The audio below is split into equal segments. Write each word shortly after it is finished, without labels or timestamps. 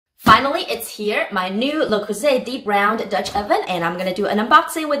Finally, it's here, my new Le Creuset deep round Dutch oven, and I'm gonna do an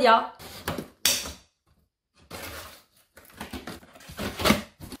unboxing with y'all.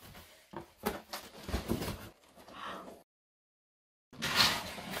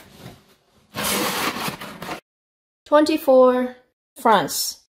 $24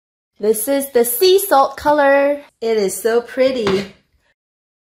 France. This is the sea salt color. It is so pretty.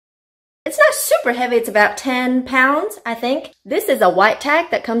 It's not super heavy, it's about 10 pounds, I think. This is a white tag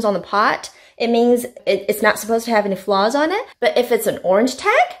that comes on the pot. It means it's not supposed to have any flaws on it. But if it's an orange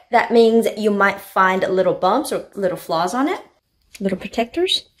tag, that means you might find little bumps or little flaws on it. Little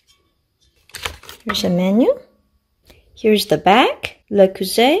protectors. Here's a menu. Here's the back. Le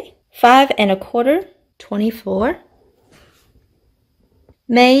Creuset, 5 1/4, 24.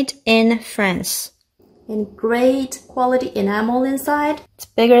 Made in France. And great quality enamel inside. It's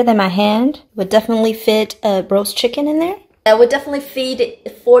bigger than my hand. Would definitely fit a roast chicken in there. That would definitely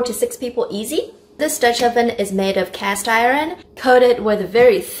feed 4 to 6 people easy. This Dutch oven is made of cast iron, coated with a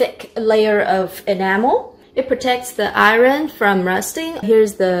very thick layer of enamel. It protects the iron from rusting.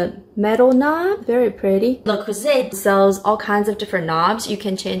 Here's the metal knob, very pretty. Le Creuset sells all kinds of different knobs. You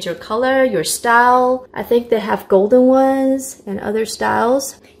can change your color, your style. I think they have golden ones and other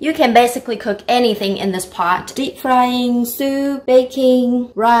styles. You can basically cook anything in this pot. Deep frying, soup,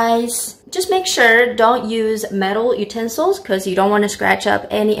 baking, rice. Just make sure don't use metal utensils because you don't want to scratch up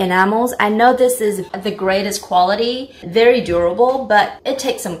any enamels. I know this is the greatest quality, very durable, but it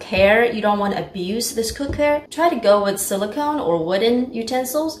takes some care. You don't want to abuse this cookware. Try to go with silicone or wooden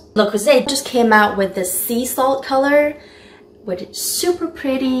utensils. Le Creuset just came out with this sea salt color, which is super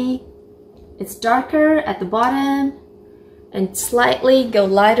pretty. It's darker at the bottom and slightly go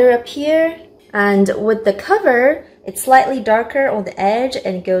lighter up here. And with the cover, it's slightly darker on the edge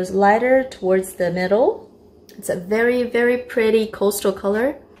and goes lighter towards the middle. It's a very, very pretty coastal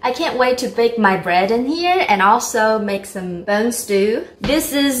color. I can't wait to bake my bread in here and also make some bone stew.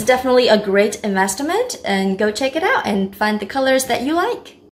 This is definitely a great investment, and go check it out and find the colors that you like.